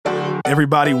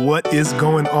Everybody, what is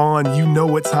going on? You know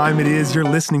what time it is. You're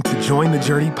listening to Join the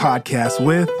Journey podcast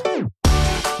with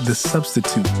the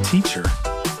substitute teacher.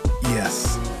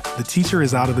 Yes, the teacher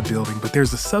is out of the building, but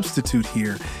there's a substitute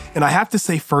here. And I have to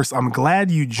say first, I'm glad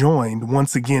you joined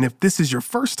once again. If this is your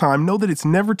first time, know that it's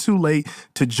never too late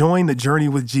to join the journey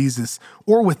with Jesus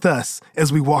or with us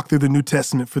as we walk through the New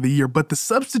Testament for the year. But the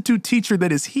substitute teacher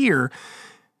that is here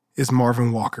is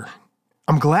Marvin Walker.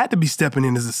 I'm glad to be stepping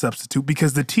in as a substitute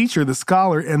because the teacher, the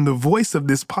scholar, and the voice of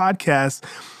this podcast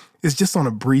is just on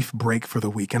a brief break for the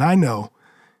week. And I know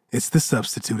it's the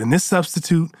substitute. And this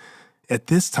substitute at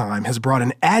this time has brought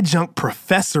an adjunct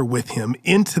professor with him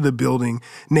into the building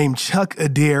named Chuck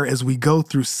Adair as we go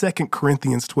through 2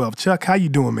 Corinthians 12. Chuck, how you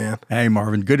doing, man? Hey,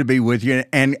 Marvin. Good to be with you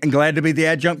and glad to be the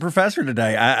adjunct professor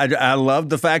today. I love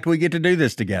the fact we get to do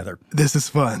this together. This is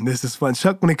fun.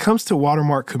 Chuck, when it comes to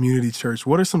Watermark Community Church,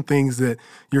 what are some things that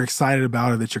you're excited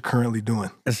about or that you're currently doing?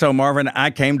 So, Marvin,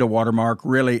 I came to Watermark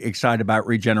really excited about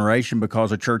regeneration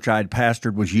because a church I had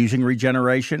pastored was using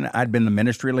regeneration. I'd been the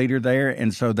ministry leader there,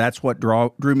 and so that's what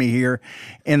drew me here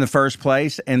in the first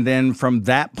place. And then from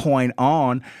that point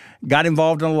on, got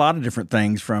involved in a lot of different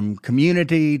things, from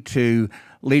community to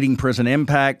leading Prison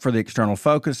Impact for the External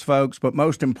Focus folks. But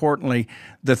most importantly,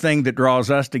 the thing that draws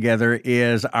us together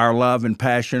is our love and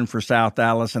passion for South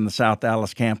Dallas and the South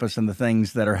Dallas campus and the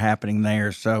things that are happening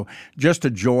there. So just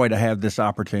a joy to have this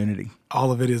opportunity.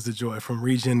 All of it is a joy, from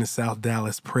Regen to South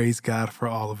Dallas. Praise God for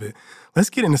all of it.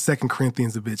 Let's get into 2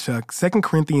 Corinthians a bit, Chuck. 2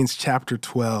 Corinthians chapter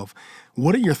 12.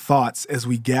 What are your thoughts as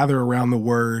we gather around the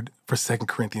word for 2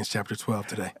 Corinthians chapter 12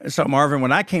 today? So, Marvin,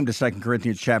 when I came to 2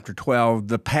 Corinthians chapter 12,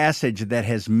 the passage that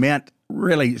has meant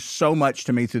really so much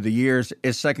to me through the years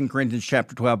is 2 Corinthians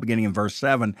chapter 12, beginning in verse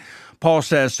 7. Paul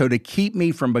says, "So to keep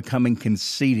me from becoming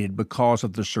conceited because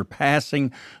of the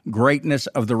surpassing greatness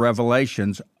of the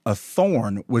revelations, a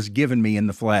thorn was given me in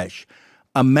the flesh,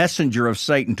 a messenger of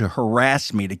Satan to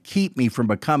harass me, to keep me from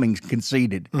becoming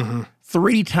conceited.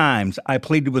 3 times I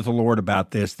pleaded with the Lord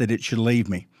about this, that it should leave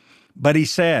me. But he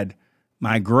said,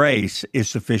 'My grace is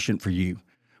sufficient for you,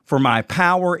 for my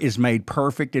power is made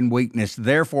perfect in weakness.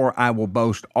 Therefore I will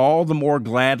boast all the more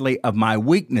gladly of my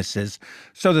weaknesses,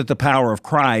 so that the power of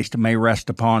Christ may rest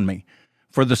upon me.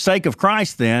 For the sake of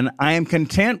Christ, then, I am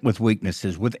content with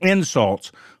weaknesses, with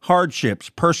insults, hardships,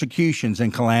 persecutions,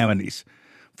 and calamities.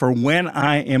 For when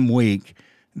I am weak,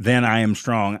 then I am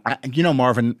strong.'"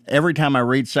 Marvin, every time I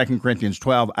read 2 Corinthians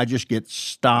 12, I just get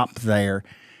stopped there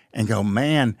and go,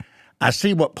 man, I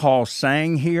see what Paul's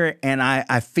saying here, and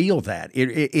I feel that.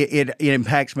 It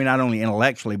impacts me not only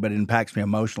intellectually, but it impacts me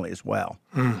emotionally as well.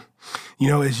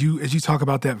 As you talk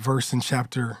about that verse in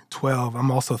chapter 12,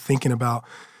 I'm also thinking about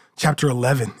chapter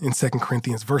 11 in 2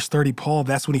 Corinthians, verse 30, Paul,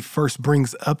 that's when he first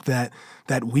brings up that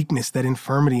weakness, that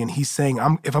infirmity. And he's saying,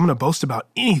 if I'm going to boast about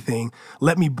anything,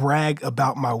 let me brag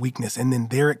about my weakness. And then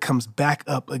there it comes back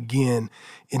up again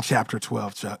in chapter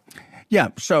 12, Chuck. Yeah,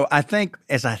 so I think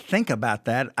as I think about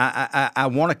that, I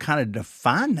want to kind of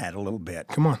define that a little bit.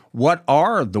 Come on. What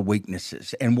are the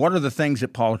weaknesses and what are the things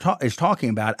that Paul is talking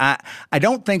about? I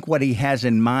don't think what he has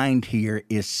in mind here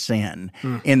is sin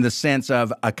in the sense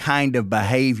of a kind of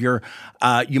behavior.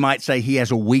 You might say he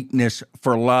has a weakness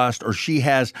for lust, or she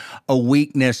has a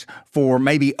weakness for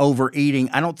maybe overeating.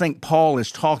 I don't think Paul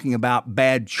is talking about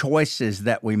bad choices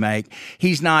that we make.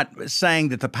 He's not saying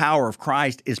that the power of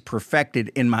Christ is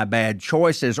perfected in my bad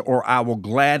choices, or I will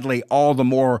gladly all the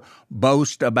more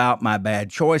boast about my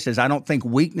bad choices. I don't think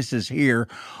weaknesses here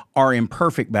are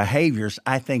imperfect behaviors.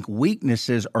 I think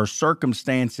weaknesses are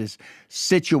circumstances,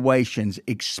 situations,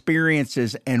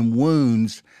 experiences, and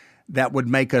wounds that would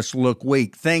make us look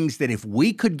weak. Things that if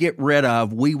we could get rid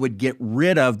of, we would get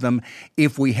rid of them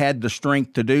if we had the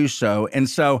strength to do so. And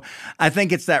so I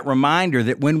think it's that reminder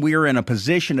that when we are in a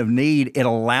position of need, it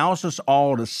allows us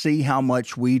all to see how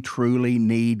much we truly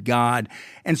need God.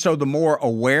 And so the more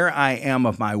aware I am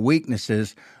of my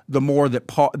weaknesses, the more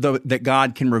that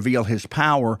God can reveal his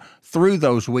power through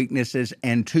those weaknesses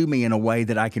and to me in a way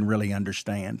that I can really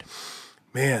understand.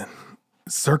 Man,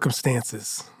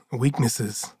 circumstances,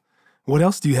 weaknesses. What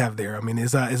else do you have there? I mean,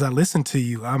 as I listen to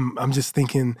you, I'm just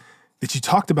thinking that you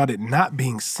talked about it not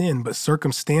being sin, but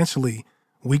circumstantially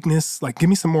weakness. Like, give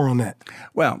me some more on that.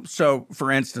 Well, so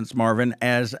for instance, Marvin,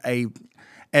 as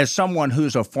someone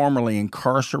who's a formerly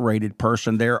incarcerated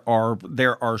person, there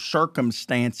are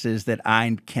circumstances that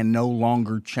I can no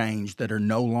longer change, that are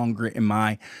no longer in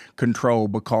my control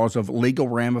because of legal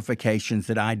ramifications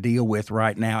that I deal with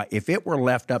right now. If it were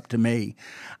left up to me,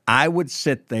 I would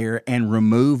sit there and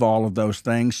remove all of those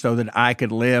things so that I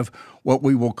could live what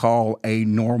we will call a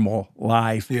normal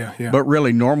life. Yeah. But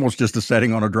really, normal is just a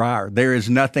setting on a dryer. There is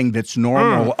nothing that's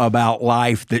normal about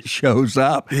life that shows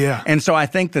up. Yeah. And so I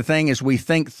think the thing is we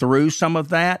think through some of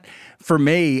that. For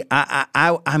me,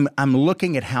 I'm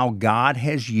looking at how God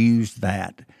has used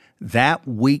that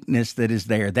weakness that is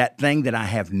there, that thing that I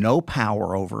have no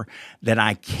power over, that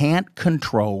I can't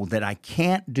control, that I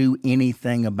can't do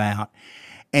anything about.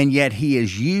 And yet he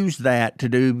has used that to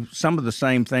do some of the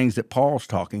same things that Paul's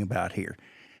talking about here.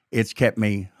 It's kept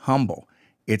me humble.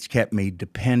 It's kept me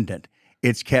dependent.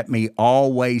 It's kept me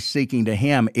always seeking to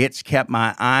him. It's kept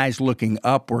my eyes looking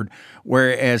upward,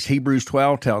 whereas Hebrews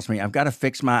 12 tells me I've got to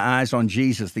fix my eyes on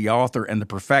Jesus, the author and the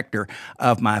perfecter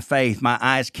of my faith. My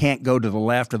eyes can't go to the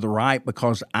left or the right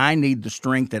because I need the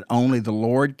strength that only the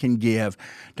Lord can give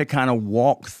to kind of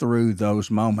walk through those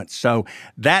moments. So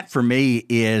that for me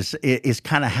is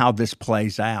kind of how this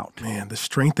plays out. Man, the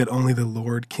strength that only the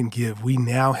Lord can give. We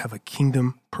now have a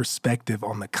kingdom perspective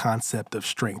on the concept of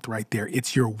strength right there.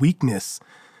 It's your weakness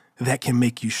that can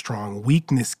make you strong.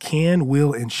 Weakness can,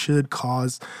 will, and should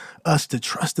cause us to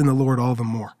trust in the Lord all the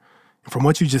more. And from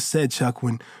what you just said, Chuck,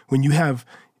 when you have,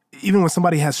 even when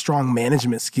somebody has strong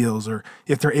management skills, or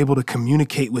if they're able to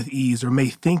communicate with ease, or may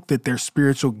think that their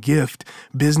spiritual gift,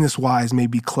 business-wise, may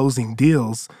be closing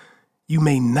deals, you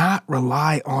may not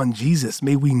rely on Jesus.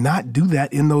 May we not do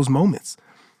that in those moments.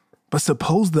 But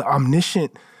suppose the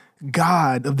omniscient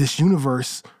God of this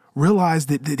universe realized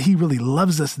that he really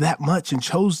loves us that much and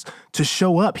chose to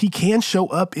show up. He can show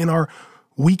up in our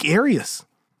weak areas.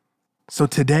 So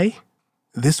today,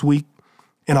 this week,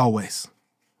 and always,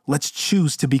 let's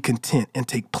choose to be content and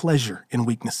take pleasure in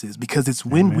weaknesses, because it's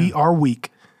when we are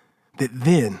weak that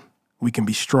then we can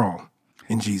be strong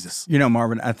in Jesus. You know,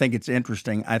 Marvin, I think it's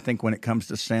interesting. I think when it comes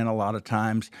to sin, a lot of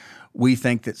times we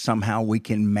think that somehow we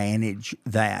can manage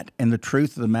that. And the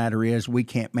truth of the matter is we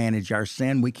can't manage our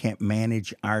sin. We can't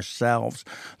manage ourselves.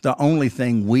 The only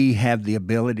thing we have the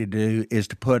ability to do is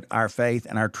to put our faith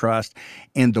and our trust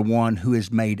in the one who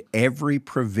has made every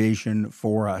provision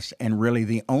for us. And really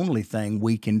the only thing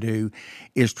we can do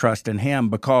is trust in him,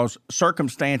 because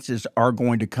circumstances are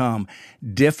going to come.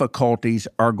 Difficulties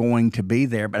are going to be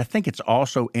there. But I think it's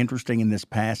also interesting in this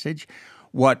passage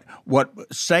what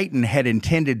Satan had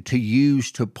intended to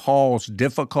use to Paul's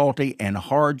difficulty and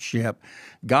hardship.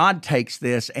 God takes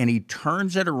this and he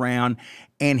turns it around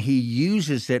and he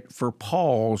uses it for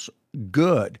Paul's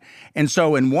good. And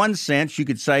so in one sense, you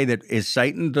could say that, is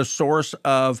Satan the source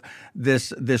of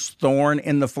this thorn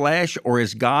in the flesh, or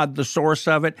is God the source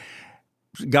of it?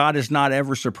 God is not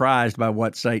ever surprised by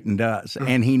what Satan does.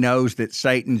 And he knows that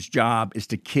Satan's job is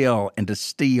to kill and to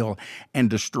steal and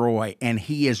destroy. And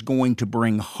he is going to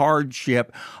bring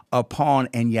hardship upon.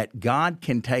 And yet God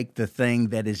can take the thing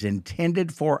that is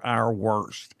intended for our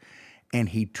worst, and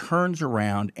he turns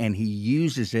around and he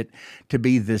uses it to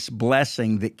be this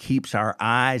blessing that keeps our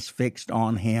eyes fixed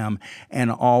on him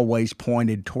and always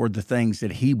pointed toward the things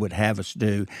that he would have us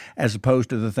do, as opposed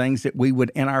to the things that we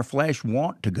would in our flesh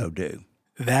want to go do.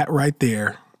 That right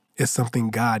there is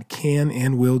something God can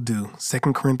and will do. 2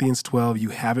 Corinthians 12, you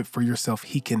have it for yourself.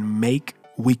 He can make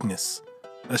weakness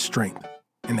a strength,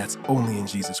 and that's only in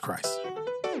Jesus Christ.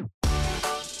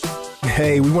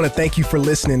 Hey, we want to thank you for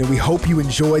listening, and we hope you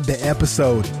enjoyed the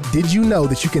episode. Did you know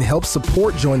that you can help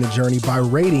support Join the Journey by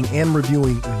rating and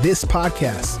reviewing this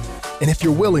podcast? And if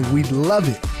you're willing, we'd love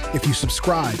it if you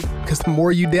subscribe, because the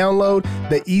more you download,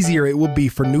 the easier it will be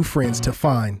for new friends to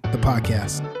find the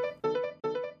podcast.